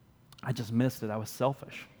just missed it. I was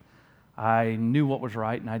selfish. I knew what was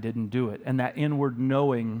right, and I didn't do it. And that inward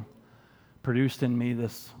knowing produced in me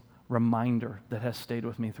this reminder that has stayed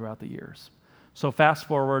with me throughout the years. So fast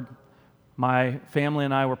forward, my family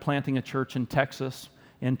and I were planting a church in Texas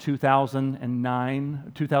in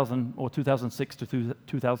 2006 to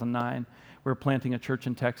 2009. We were planting a church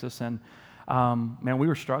in Texas, and man, we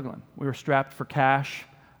were struggling. We were strapped for cash.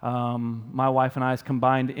 My wife and I's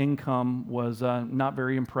combined income was not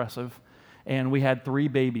very impressive. And we had 3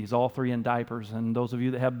 babies, all 3 in diapers. And those of you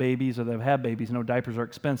that have babies or that have had babies know diapers are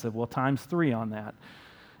expensive. Well, times 3 on that.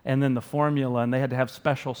 And then the formula, and they had to have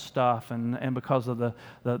special stuff. And because of the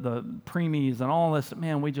preemies and all this,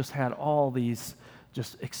 man, we just had all these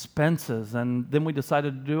just expenses. And then we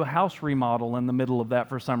decided to do a house remodel in the middle of that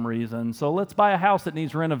for some reason. So let's buy a house that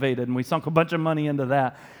needs renovated. And we sunk a bunch of money into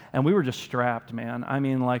that. And we were just strapped, man. I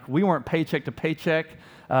mean, like, we weren't paycheck to paycheck.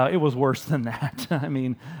 It was worse than that. I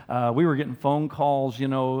mean, we were getting phone calls, it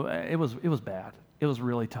was bad. It was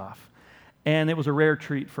really tough. And it was a rare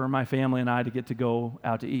treat for my family and I to get to go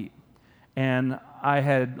out to eat. And I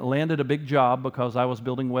had landed a big job because I was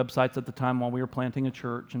building websites at the time while we were planting a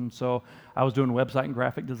church. And so I was doing website and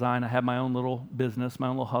graphic design. I had my own little business, my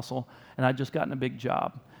own little hustle, and I'd just gotten a big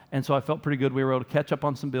job. And so I felt pretty good. We were able to catch up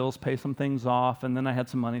on some bills, pay some things off, and then I had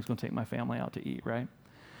some money. I was going to take my family out to eat, right?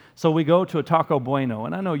 So we go to a Taco Bueno,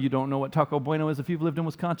 and I know you don't know what Taco Bueno is if you've lived in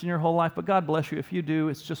Wisconsin your whole life, but God bless you if you do.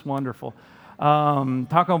 It's just wonderful.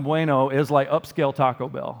 Taco Bueno is like upscale Taco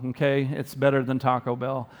Bell, okay? It's better than Taco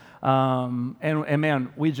Bell. And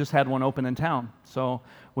man, we just had one open in town. So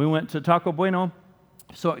we went to Taco Bueno,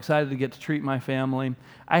 so excited to get to treat my family.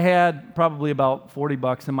 I had probably about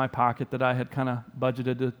 $40 in my pocket that I had kind of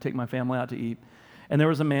budgeted to take my family out to eat. And there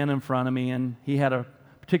was a man in front of me, and he had a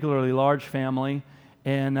particularly large family,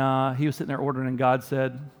 and he was sitting there ordering, and God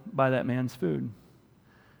said, buy that man's food.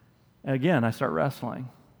 And again, I start wrestling.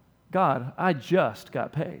 God, I just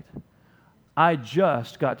got paid. I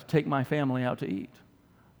just got to take my family out to eat.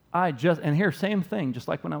 And here, same thing, just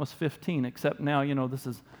like when I was 15, except now, this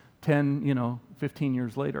is 10, 15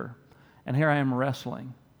 years later. And here I am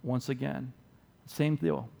wrestling once again. Same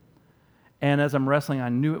deal. And as I'm wrestling, I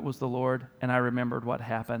knew it was the Lord, and I remembered what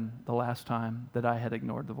happened the last time that I had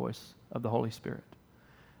ignored the voice of the Holy Spirit.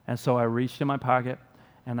 And so I reached in my pocket,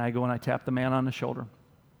 and I go and I tap the man on the shoulder.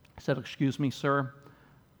 I said, excuse me, sir,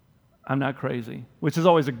 I'm not crazy, which is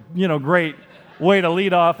always a great way to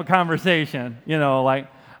lead off a conversation. Like,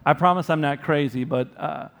 I promise I'm not crazy,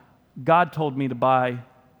 but God told me to buy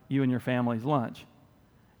you and your family's lunch.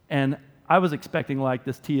 And I was expecting like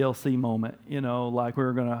this TLC moment, like we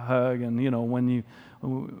were going to hug and, when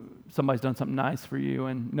somebody's done something nice for you.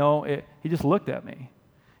 And no, he just looked at me.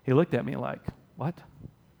 He looked at me like, what?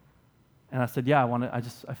 And I said, yeah,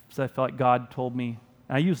 I felt like God told me.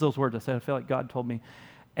 And I used those words. I said, I feel like God told me.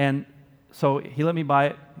 And so he let me buy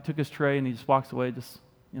it. He took his tray and he just walks away,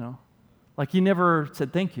 like he never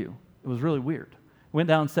said thank you. It was really weird. Went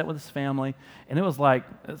down and sat with his family, and it was like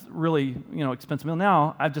it's really, expensive meal.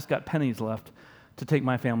 Now I've just got pennies left to take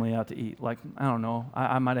my family out to eat. Like, I don't know,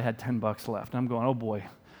 I might have had $10 left. I'm going, oh boy,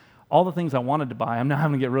 all the things I wanted to buy, I'm now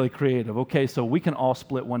having to get really creative. Okay, so we can all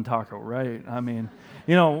split one taco, right? I mean,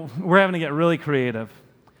 we're having to get really creative.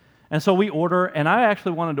 And so we order, and I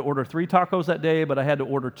actually wanted to order 3 tacos that day, but I had to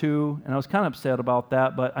order 2, and I was kind of upset about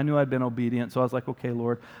that, but I knew I'd been obedient, so I was like, okay,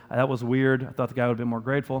 Lord, that was weird. I thought the guy would have been more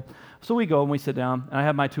grateful. So we go, and we sit down, and I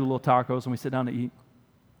have my 2 little tacos, and we sit down to eat,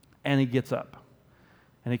 and he gets up,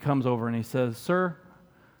 and he comes over, and he says, sir,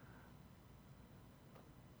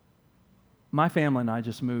 my family and I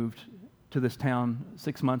just moved to this town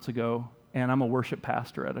 6 months ago, and I'm a worship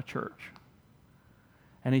pastor at a church.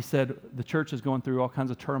 And he said, the church is going through all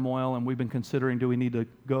kinds of turmoil, and we've been considering, do we need to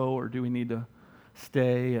go or do we need to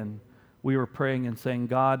stay? And we were praying and saying,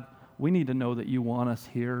 God, we need to know that you want us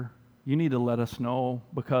here. You need to let us know,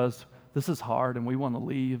 because this is hard and we want to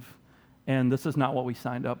leave. And this is not what we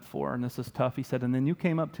signed up for, and this is tough. He said, and then you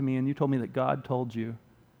came up to me and you told me that God told you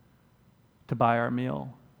to buy our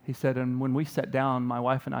meal. He said, and when we sat down, my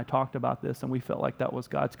wife and I talked about this, and we felt like that was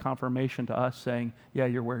God's confirmation to us saying, yeah,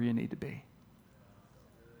 you're where you need to be.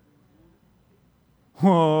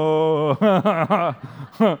 Whoa,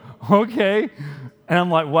 okay. And I'm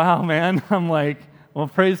like, wow, man. I'm like, well,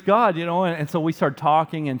 praise God, you know. And so we started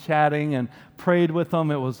talking and chatting and prayed with them.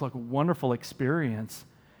 It was like a wonderful experience.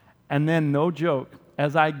 And then, no joke,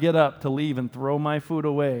 as I get up to leave and throw my food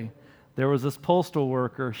away, there was this postal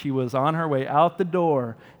worker. She was on her way out the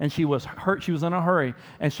door, and she was hurt. She was in a hurry,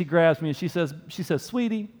 and she grabs me and she says,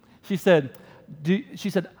 sweetie, she said,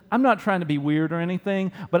 I'm not trying to be weird or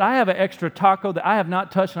anything, but I have an extra taco that I have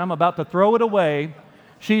not touched, and I'm about to throw it away.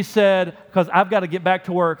 She said, because I've got to get back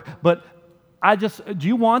to work, but do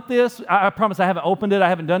you want this? I promise I haven't opened it. I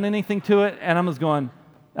haven't done anything to it. And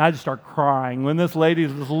I just start crying when this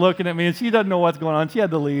lady's just looking at me, and she doesn't know what's going on. She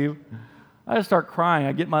had to leave. I just start crying.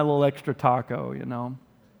 I get my little extra taco, you know.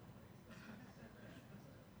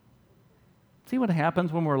 See what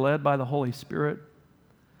happens when we're led by the Holy Spirit?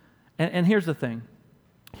 And here's the thing.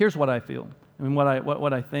 Here's what I feel. I mean,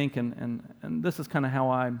 what I think, and this is kind of how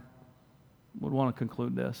I would want to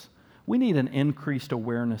conclude this. We need an increased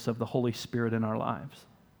awareness of the Holy Spirit in our lives.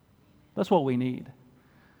 That's what we need.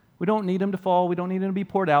 We don't need Him to fall. We don't need Him to be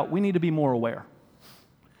poured out. We need to be more aware.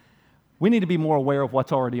 We need to be more aware of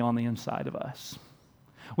what's already on the inside of us.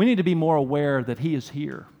 We need to be more aware that He is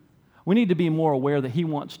here. We need to be more aware that He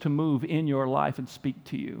wants to move in your life and speak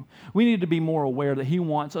to you. We need to be more aware that He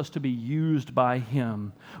wants us to be used by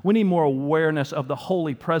Him. We need more awareness of the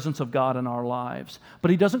holy presence of God in our lives. But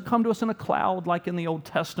He doesn't come to us in a cloud like in the Old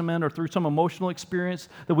Testament or through some emotional experience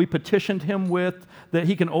that we petitioned Him with, that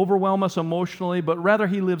He can overwhelm us emotionally, but rather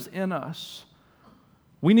He lives in us.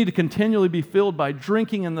 We need to continually be filled by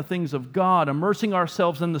drinking in the things of God, immersing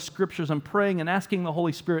ourselves in the Scriptures, and praying and asking the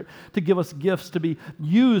Holy Spirit to give us gifts to be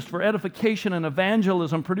used for edification and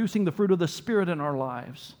evangelism, producing the fruit of the Spirit in our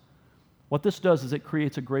lives. What this does is it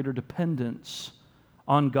creates a greater dependence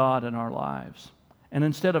on God in our lives. And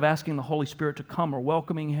instead of asking the Holy Spirit to come or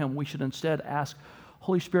welcoming Him, we should instead ask,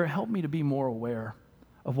 Holy Spirit, help me to be more aware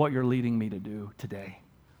of what you're leading me to do today,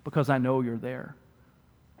 because I know you're there,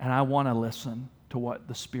 and I want to listen to what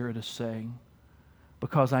the Spirit is saying,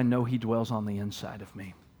 because I know He dwells on the inside of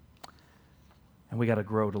me. And we got to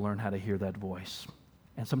grow to learn how to hear that voice.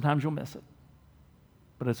 And sometimes you'll miss it,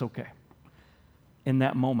 but it's okay. In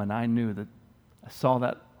that moment, I knew that I saw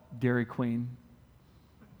that Dairy Queen,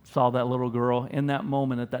 saw that little girl in that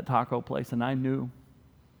moment at that taco place, and I knew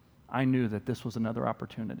that this was another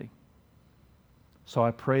opportunity. So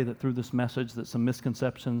I pray that through this message that some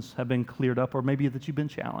misconceptions have been cleared up, or maybe that you've been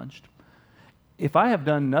challenged. If I have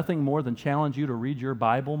done nothing more than challenge you to read your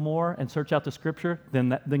Bible more and search out the Scripture,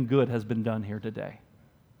 then good has been done here today.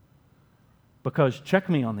 Because check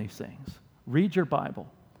me on these things. Read your Bible.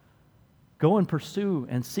 Go and pursue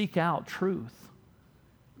and seek out truth.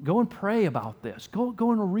 Go and pray about this. Go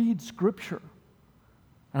and read Scripture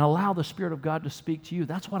and allow the Spirit of God to speak to you.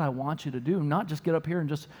 That's what I want you to do, not just get up here and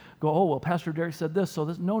just go, oh, well, Pastor Derek said this, so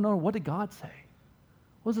this. No, what did God say?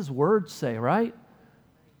 What does His Word say, right?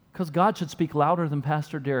 Because God should speak louder than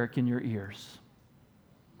Pastor Derek in your ears.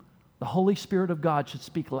 The Holy Spirit of God should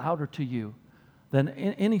speak louder to you than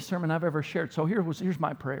any sermon I've ever shared. So here's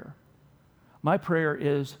my prayer. My prayer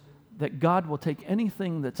is that God will take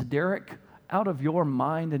anything that's Derek out of your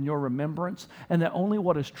mind and your remembrance, and that only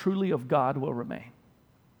what is truly of God will remain.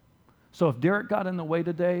 So if Derek got in the way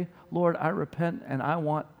today, Lord, I repent, and I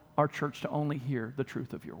want our church to only hear the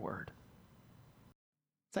truth of your word.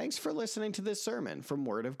 Thanks for listening to this sermon from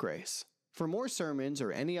Word of Grace. For more sermons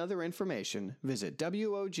or any other information, visit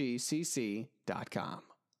wogcc.com.